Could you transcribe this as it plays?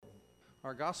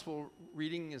Our gospel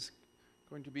reading is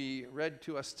going to be read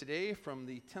to us today from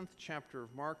the 10th chapter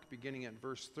of Mark, beginning at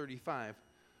verse 35.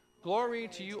 Glory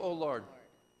to you, O Lord.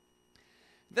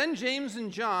 Then James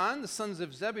and John, the sons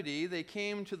of Zebedee, they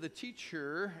came to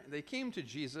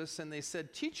Jesus, and they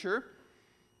said, "Teacher,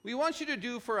 we want you to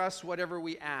do for us whatever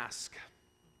we ask."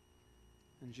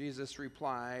 And Jesus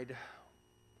replied,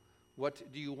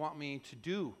 "What do you want me to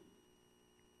do?"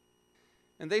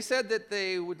 And they said that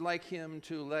they would like him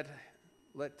to let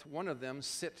one of them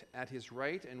sit at his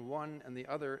right and one and the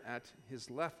other at his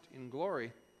left in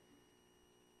glory.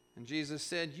 And Jesus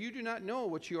said, "You do not know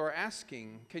what you are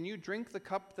asking. Can you drink the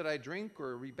cup that I drink,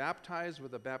 or be baptized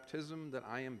with the baptism that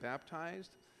I am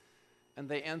baptized?" And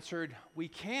they answered, "We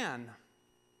can."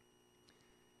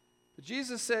 But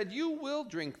Jesus said, "You will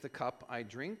drink the cup I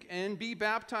drink, and be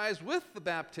baptized with the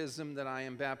baptism that I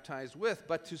am baptized with.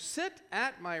 But to sit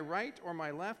at my right or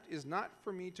my left is not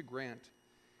for me to grant.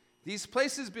 These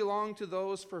places belong to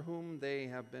those for whom they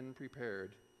have been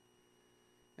prepared."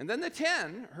 And then the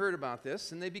 10 heard about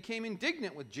this, and they became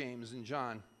indignant with James and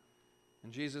John.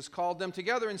 And Jesus called them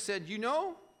together and said, "You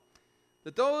know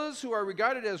that those who are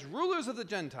regarded as rulers of the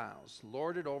Gentiles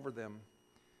lord it over them,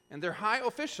 and their high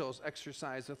officials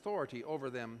exercise authority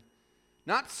over them.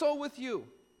 Not so with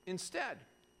you. Instead,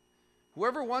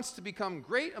 whoever wants to become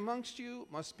great amongst you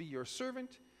must be your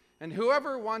servant, and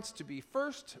whoever wants to be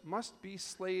first must be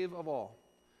slave of all.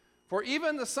 For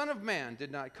even the Son of Man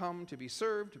did not come to be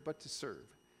served, but to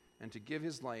serve, and to give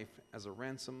his life as a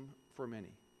ransom for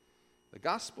many." The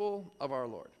gospel of our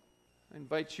Lord. I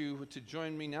invite you to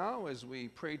join me now as we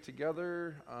pray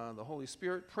together the Holy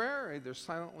Spirit prayer, either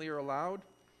silently or aloud.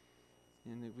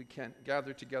 And we can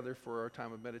gather together for our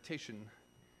time of meditation.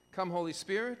 Come, Holy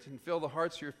Spirit, and fill the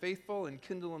hearts of your faithful, and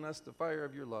kindle in us the fire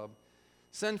of your love.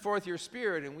 Send forth your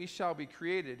Spirit, and we shall be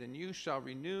created, and you shall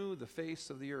renew the face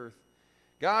of the earth.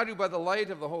 God, who by the light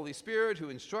of the Holy Spirit, who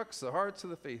instructs the hearts of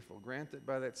the faithful, grant that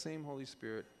by that same Holy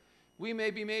Spirit we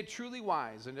may be made truly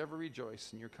wise and ever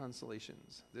rejoice in your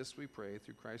consolations. This we pray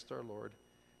through Christ our Lord.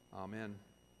 Amen.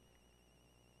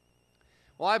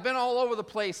 Well, I've been all over the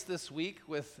place this week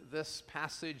with this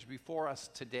passage before us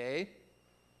today.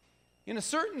 In a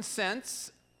certain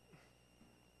sense,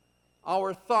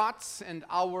 our thoughts and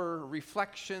our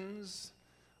reflections,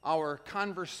 our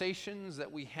conversations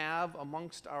that we have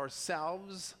amongst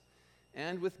ourselves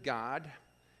and with God,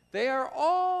 they are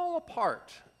all a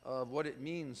part of what it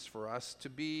means for us to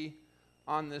be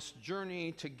on this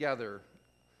journey together,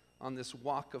 on this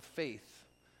walk of faith,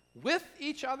 with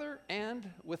each other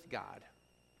and with God.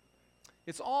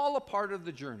 It's all a part of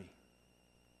the journey.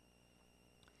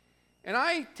 And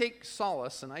I take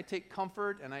solace, and I take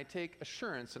comfort, and I take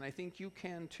assurance, and I think you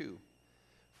can too,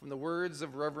 from the words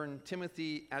of Reverend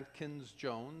Timothy Atkins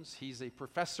Jones. He's a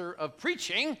professor of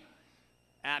preaching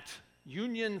at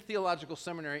Union Theological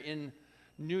Seminary in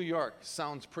New York.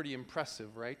 Sounds pretty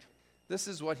impressive, right? This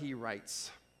is what he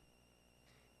writes.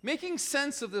 "Making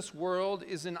sense of this world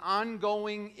is an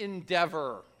ongoing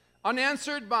endeavor,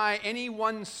 unanswered by any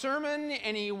one sermon,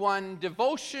 any one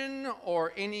devotion,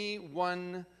 or any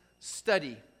one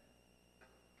study."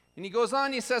 And he goes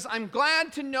on, he says, "I'm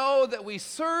glad to know that we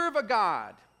serve a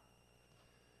God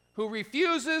who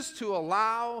refuses to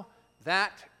allow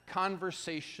that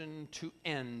conversation to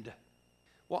end."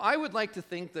 Well, I would like to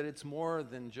think that it's more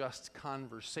than just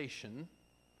conversation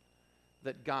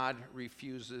that God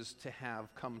refuses to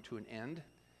have come to an end.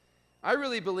 I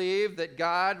really believe that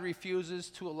God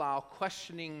refuses to allow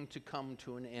questioning to come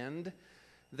to an end,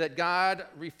 that God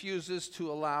refuses to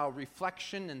allow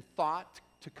reflection and thought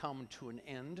to come to an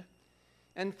end.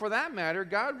 And for that matter,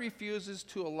 God refuses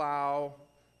to allow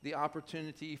the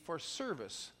opportunity for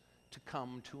service to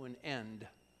come to an end.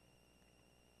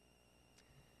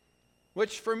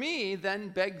 Which for me then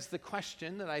begs the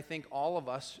question that I think all of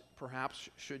us perhaps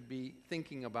should be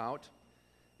thinking about,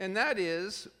 and that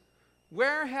is,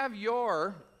 where have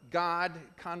your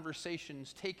God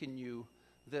conversations taken you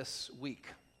this week?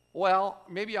 Well,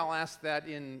 maybe I'll ask that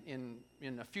in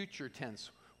a future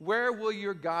tense. Where will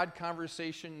your God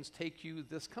conversations take you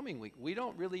this coming week? We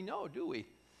don't really know, do we?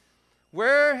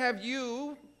 Where have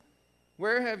you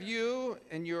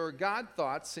and your God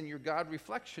thoughts and your God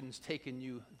reflections taken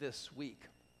you this week?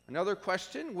 Another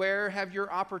question, where have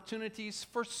your opportunities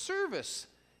for service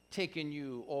taken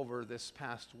you over this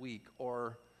past week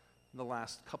or the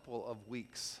last couple of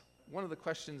weeks? One of the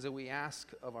questions that we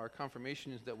ask of our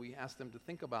confirmations that we ask them to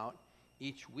think about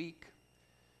each week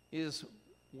is,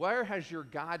 where has your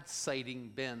God sighting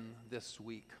been this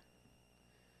week?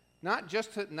 Not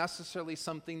just necessarily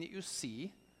something that you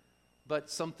see, but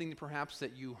something perhaps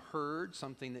that you heard,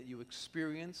 something that you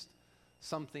experienced,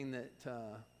 something that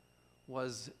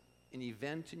was an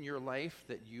event in your life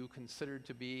that you considered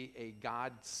to be a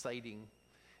God sighting.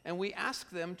 And we ask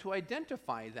them to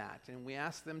identify that, and we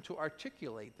ask them to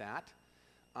articulate that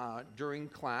during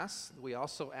class. We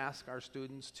also ask our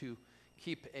students to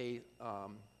keep a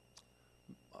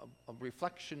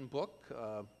reflection book.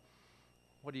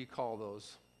 What do you call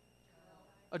those?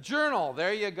 A journal.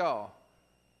 There you go.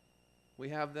 We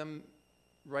have them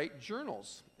write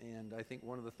journals, and I think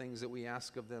one of the things that we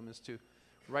ask of them is to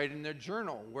write in their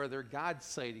journal where their God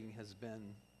sighting has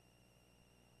been.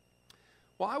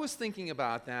 Well, I was thinking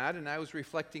about that, and I was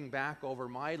reflecting back over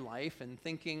my life and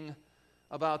thinking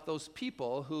about those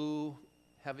people who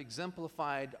have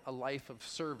exemplified a life of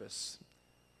service.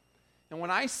 And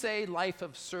when I say life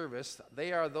of service,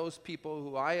 they are those people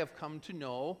who I have come to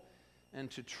know and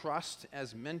to trust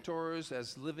as mentors,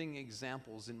 as living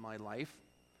examples in my life.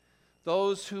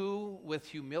 Those who, with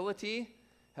humility,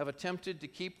 have attempted to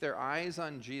keep their eyes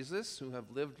on Jesus, who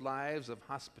have lived lives of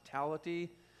hospitality,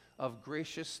 of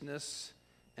graciousness,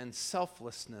 and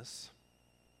selflessness.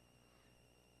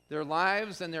 Their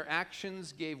lives and their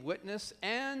actions gave witness,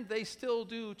 and they still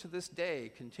do to this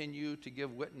day continue to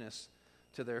give witness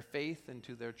to their faith and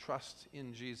to their trust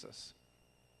in Jesus.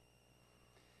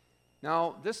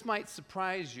 Now, this might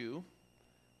surprise you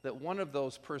that one of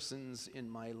those persons in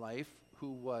my life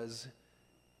who was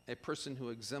a person who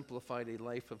exemplified a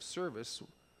life of service,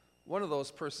 one of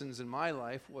those persons in my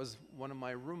life was one of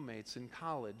my roommates in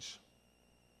college.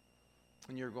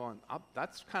 And you're going, oh,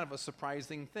 that's kind of a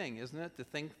surprising thing, isn't it? To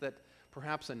think that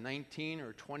perhaps a 19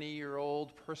 or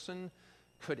 20-year-old person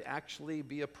could actually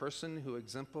be a person who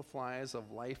exemplifies a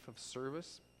life of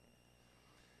service.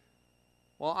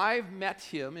 Well, I've met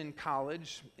him in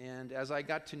college, and as I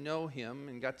got to know him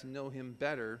and got to know him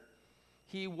better,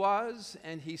 he was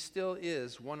and he still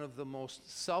is one of the most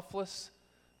selfless,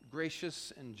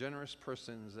 gracious, and generous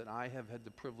persons that I have had the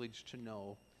privilege to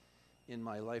know in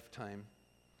my lifetime.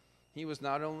 He was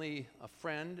not only a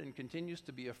friend and continues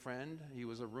to be a friend, he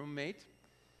was a roommate,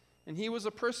 and he was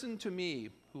a person to me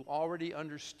who already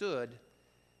understood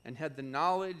and had the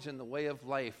knowledge and the way of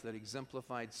life that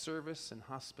exemplified service and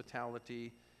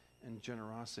hospitality and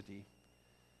generosity.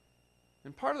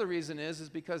 And part of the reason is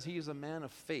because he is a man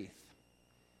of faith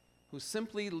who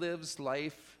simply lives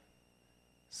life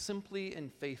simply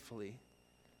and faithfully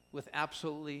with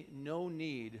absolutely no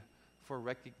need for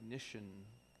recognition.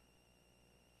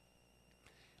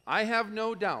 I have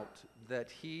no doubt that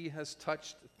he has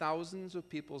touched thousands of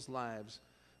people's lives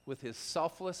with his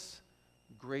selfless,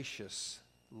 gracious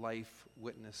life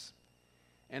witness.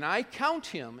 And I count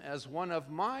him as one of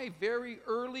my very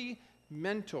early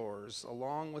mentors,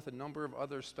 along with a number of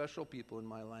other special people in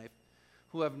my life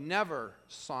who have never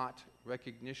sought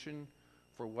recognition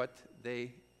for what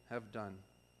they have done.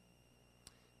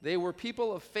 They were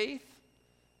people of faith,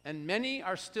 and many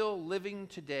are still living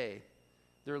today.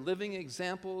 They're living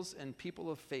examples and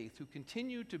people of faith who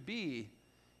continue to be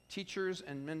teachers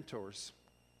and mentors.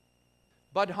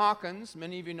 Bud Hawkins,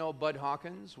 many of you know Bud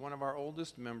Hawkins, one of our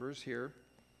oldest members here.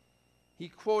 He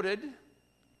quoted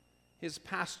his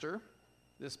pastor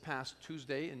this past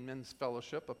Tuesday in Men's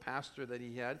Fellowship, a pastor that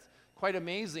he had. It's quite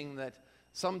amazing that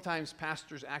sometimes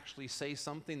pastors actually say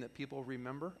something that people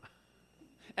remember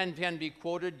and can be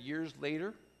quoted years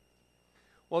later.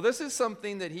 Well, this is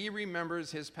something that he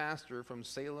remembers his pastor from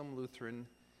Salem Lutheran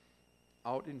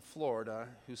out in Florida,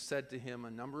 who said to him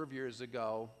a number of years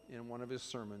ago in one of his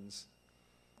sermons.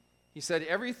 He said,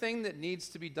 "Everything that needs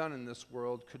to be done in this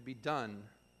world could be done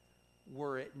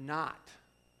were it not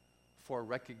for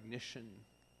recognition."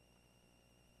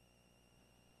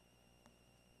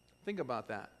 Think about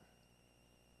that.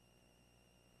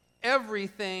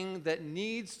 Everything that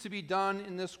needs to be done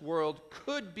in this world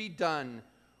could be done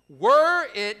were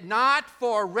it not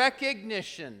for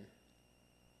recognition.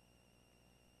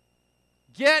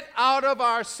 Get out of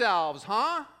ourselves,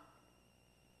 huh?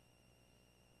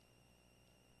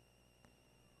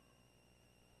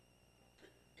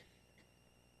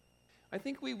 I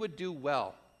think we would do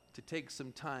well to take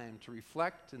some time to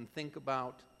reflect and think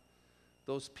about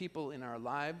those people in our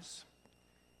lives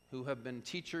who have been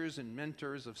teachers and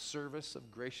mentors of service,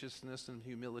 of graciousness and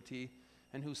humility,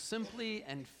 and who simply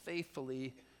and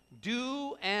faithfully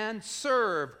do and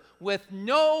serve with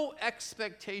no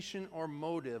expectation or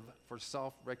motive for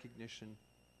self-recognition.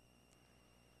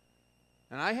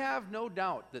 And I have no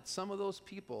doubt that some of those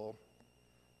people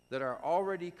that are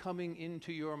already coming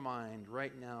into your mind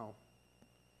right now,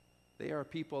 they are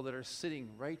people that are sitting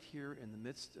right here in the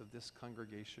midst of this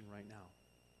congregation right now.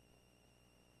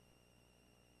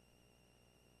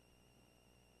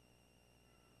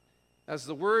 As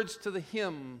the words to the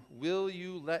hymn, "Will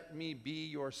you let me be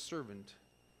your servant?"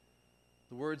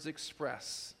 the words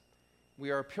express,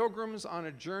 we are pilgrims on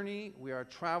a journey, we are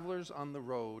travelers on the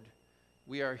road.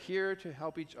 We are here to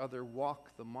help each other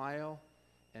walk the mile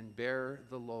and bear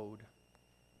the load.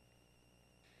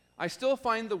 I still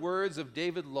find the words of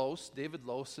David Lose. David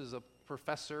Lose is a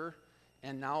professor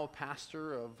and now a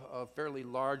pastor of a fairly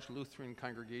large Lutheran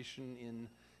congregation in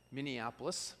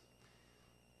Minneapolis.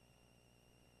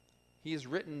 He has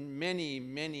written many,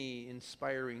 many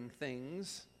inspiring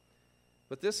things,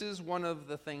 but this is one of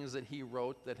the things that he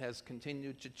wrote that has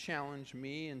continued to challenge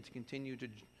me and to continue to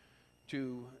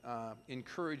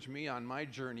encourage me on my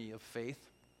journey of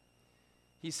faith.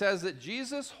 He says that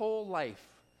Jesus' whole life,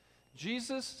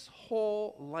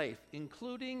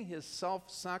 including his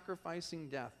self-sacrificing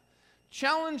death,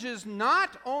 challenges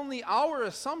not only our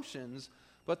assumptions,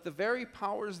 but the very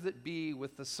powers that be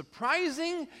with the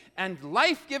surprising and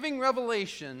life-giving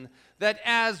revelation that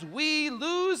as we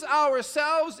lose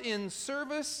ourselves in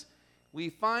service, we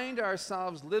find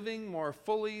ourselves living more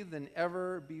fully than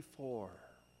ever before.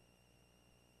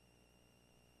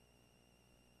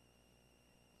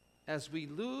 As we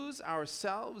lose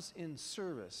ourselves in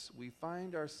service, we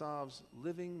find ourselves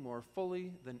living more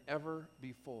fully than ever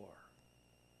before.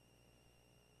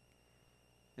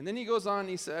 And then he goes on,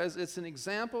 he says, it's an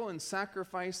example and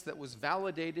sacrifice that was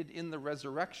validated in the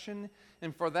resurrection,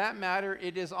 and for that matter,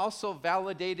 it is also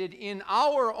validated in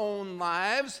our own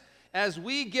lives as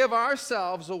we give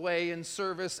ourselves away in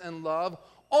service and love,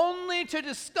 only to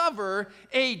discover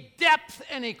a depth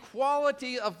and a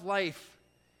quality of life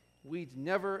we'd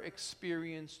never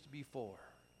experienced before.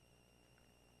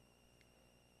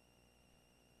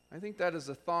 I think that is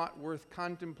a thought worth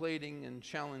contemplating and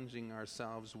challenging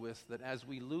ourselves with, that as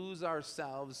we lose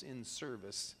ourselves in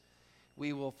service,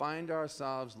 we will find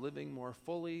ourselves living more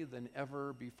fully than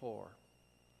ever before.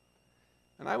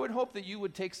 And I would hope that you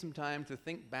would take some time to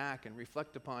think back and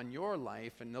reflect upon your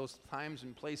life and those times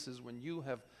and places when you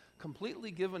have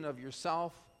completely given of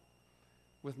yourself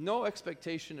with no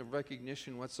expectation of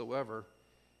recognition whatsoever,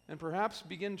 and perhaps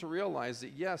begin to realize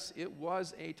that, yes, it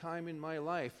was a time in my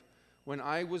life when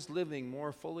I was living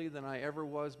more fully than I ever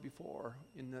was before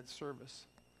in that service.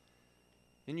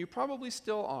 And you probably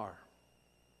still are.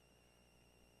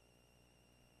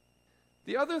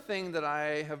 The other thing that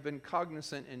I have been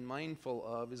cognizant and mindful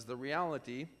of is the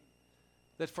reality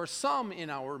that for some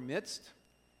in our midst,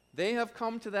 they have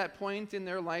come to that point in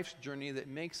their life's journey that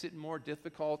makes it more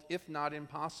difficult, if not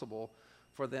impossible,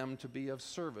 for them to be of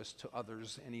service to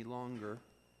others any longer.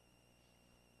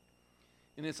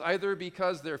 And it's either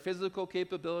because their physical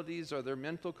capabilities or their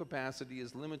mental capacity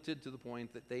is limited to the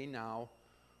point that they now,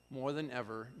 more than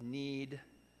ever, need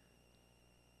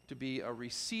to be a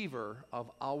receiver of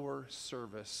our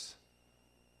service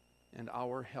and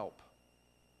our help.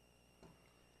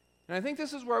 And I think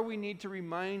this is where we need to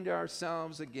remind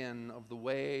ourselves again of the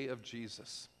way of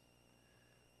Jesus.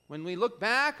 When we look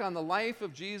back on the life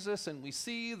of Jesus and we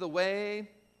see the way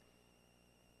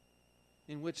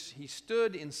in which he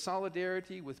stood in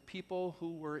solidarity with people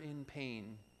who were in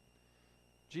pain.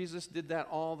 Jesus did that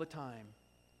all the time.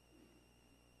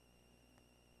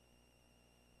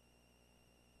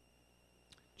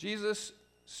 Jesus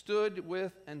stood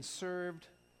with and served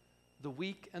the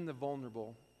weak and the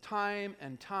vulnerable, time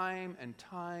and time and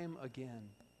time again.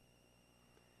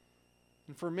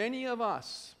 And for many of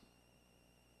us,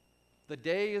 the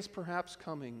day is perhaps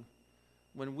coming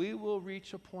when we will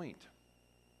reach a point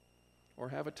or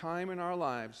have a time in our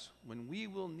lives when we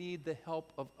will need the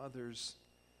help of others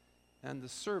and the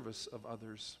service of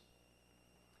others.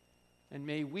 And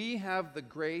may we have the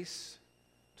grace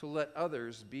to let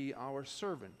others be our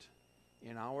servant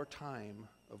in our time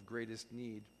of greatest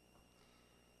need.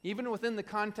 Even within the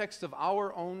context of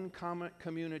our own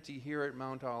community here at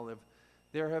Mount Olive,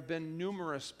 there have been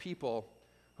numerous people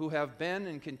who have been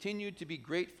and continue to be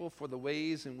grateful for the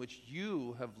ways in which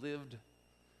you have lived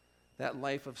that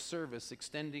life of service,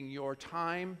 extending your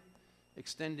time,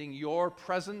 extending your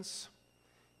presence,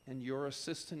 and your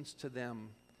assistance to them.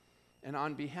 And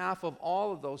on behalf of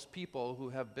all of those people who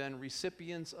have been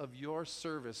recipients of your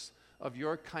service, of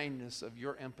your kindness, of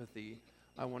your empathy,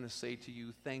 I want to say to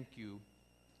you, thank you.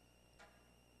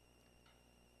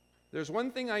 There's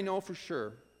one thing I know for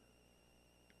sure.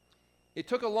 It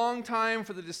took a long time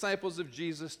for the disciples of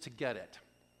Jesus to get it.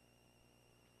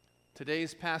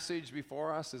 Today's passage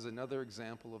before us is another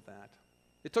example of that.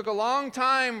 It took a long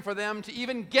time for them to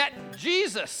even get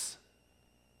Jesus.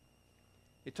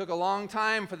 It took a long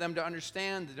time for them to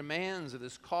understand the demands of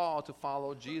this call to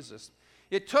follow Jesus.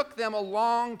 It took them a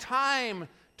long time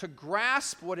to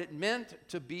grasp what it meant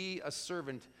to be a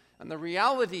servant, And the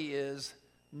reality is,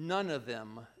 none of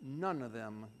them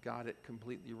got it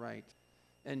completely right.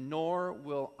 And nor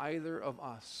will either of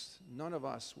us, none of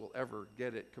us will ever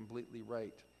get it completely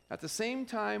right. At the same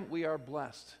time, we are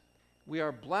blessed. We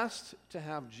are blessed to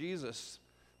have Jesus,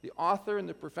 the author and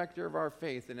the perfecter of our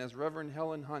faith, and as Reverend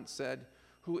Helen Hunt said,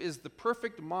 who is the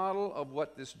perfect model of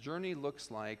what this journey looks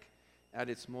like at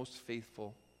its most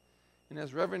faithful. And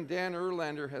as Reverend Dan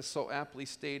Erlander has so aptly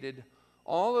stated,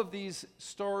 all of these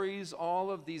stories, all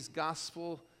of these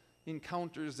gospel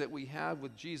encounters that we have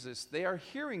with Jesus, they are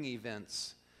hearing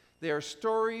events. They are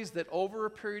stories that over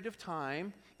a period of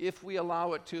time, if we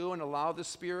allow it to and allow the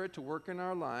Spirit to work in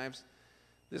our lives,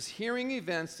 this hearing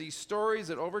events, these stories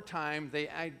that over time,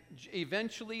 they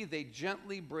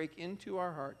gently break into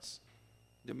our hearts,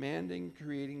 demanding,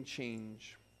 creating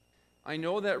change. I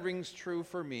know that rings true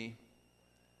for me,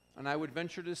 and I would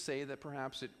venture to say that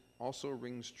perhaps it also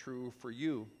rings true for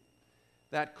you.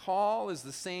 That call is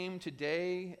the same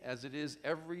today as it is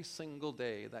every single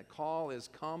day. That call is,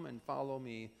 come and follow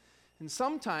me. And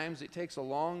sometimes it takes a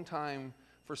long time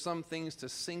for some things to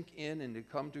sink in and to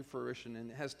come to fruition. And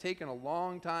it has taken a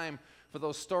long time for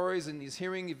those stories and these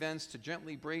hearing events to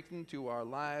gently break into our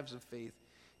lives of faith,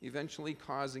 eventually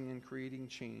causing and creating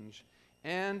change.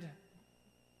 And,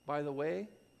 by the way,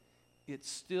 it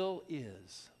still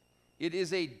is. It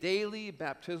is a daily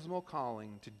baptismal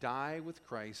calling to die with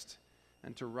Christ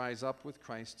and to rise up with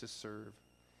Christ to serve.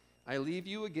 I leave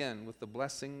you again with the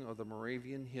blessing of the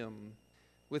Moravian hymn.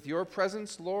 With your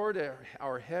presence, Lord,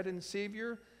 our head and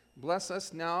Savior, bless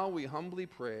us now, we humbly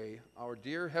pray. Our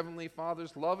dear Heavenly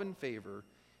Father's love and favor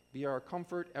be our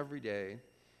comfort every day.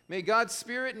 May God's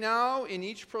Spirit now in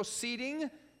each proceeding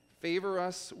favor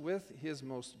us with his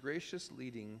most gracious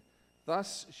leading.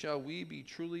 Thus shall we be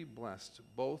truly blessed,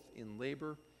 both in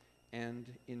labor and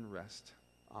in rest.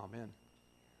 Amen.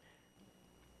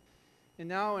 And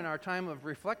now in our time of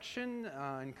reflection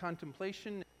and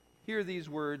contemplation, hear these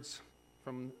words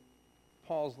from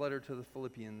Paul's letter to the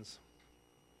Philippians.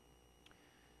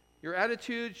 Your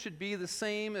attitude should be the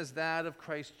same as that of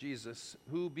Christ Jesus,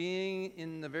 who, being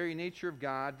in the very nature of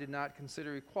God, did not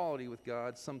consider equality with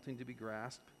God something to be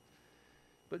grasped,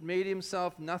 but made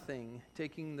himself nothing,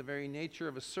 taking the very nature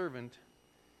of a servant,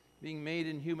 being made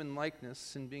in human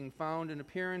likeness, and being found in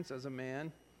appearance as a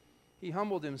man, he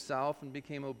humbled himself and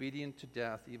became obedient to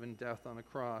death, even death on a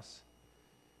cross.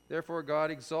 Therefore God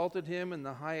exalted him in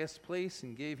the highest place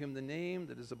and gave him the name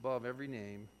that is above every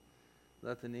name.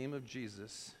 Let the name of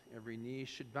Jesus every knee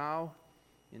should bow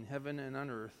in heaven and on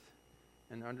earth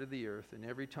and under the earth, and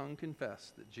every tongue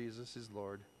confess that Jesus is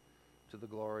Lord, to the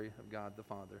glory of God the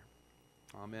Father.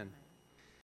 Amen.